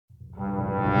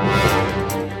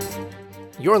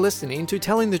You're listening to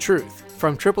Telling the Truth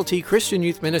from Triple T Christian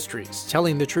Youth Ministries,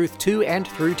 telling the truth to and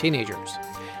through teenagers.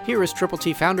 Here is Triple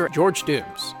T founder George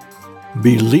Dooms.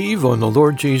 Believe on the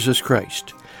Lord Jesus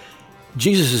Christ.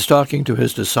 Jesus is talking to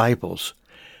his disciples.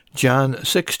 John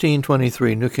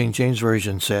 16:23, New King James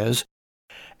Version says,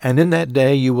 "And in that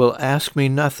day you will ask me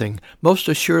nothing. Most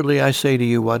assuredly I say to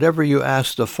you, whatever you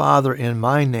ask the Father in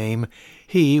my name,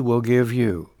 he will give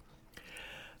you."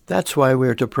 That's why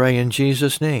we're to pray in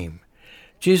Jesus' name.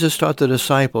 Jesus taught the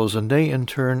disciples, and they in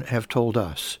turn have told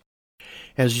us.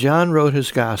 As John wrote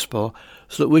his gospel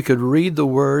so that we could read the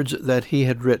words that he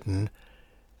had written,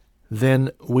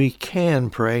 then we can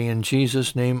pray in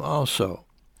Jesus' name also.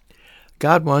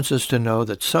 God wants us to know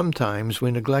that sometimes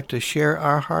we neglect to share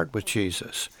our heart with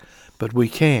Jesus, but we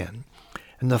can,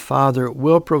 and the Father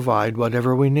will provide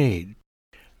whatever we need.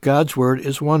 God's word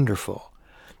is wonderful.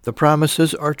 The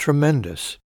promises are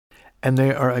tremendous, and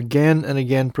they are again and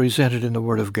again presented in the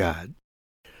Word of God.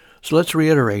 So let's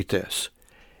reiterate this.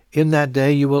 In that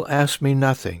day you will ask me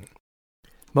nothing.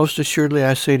 Most assuredly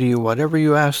I say to you, whatever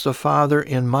you ask the Father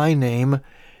in my name,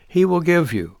 he will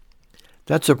give you.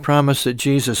 That's a promise that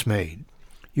Jesus made.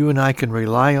 You and I can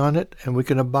rely on it, and we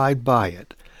can abide by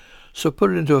it. So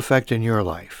put it into effect in your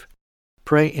life.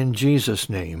 Pray in Jesus'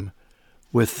 name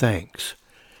with thanks.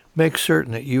 Make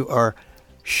certain that you are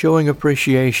showing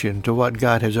appreciation to what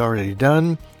God has already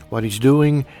done, what he's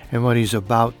doing, and what he's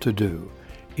about to do.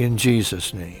 In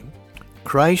Jesus' name.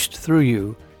 Christ, through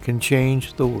you, can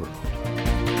change the world.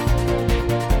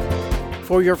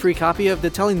 For your free copy of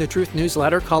the Telling the Truth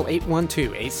newsletter, call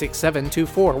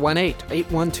 812-867-2418,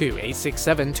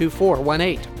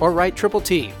 812-867-2418, or write Triple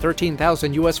T,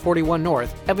 13,000 U.S. 41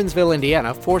 North, Evansville,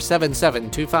 Indiana,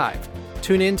 47725.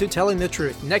 Tune in to Telling the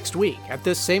Truth next week at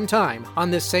this same time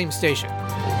on this same station.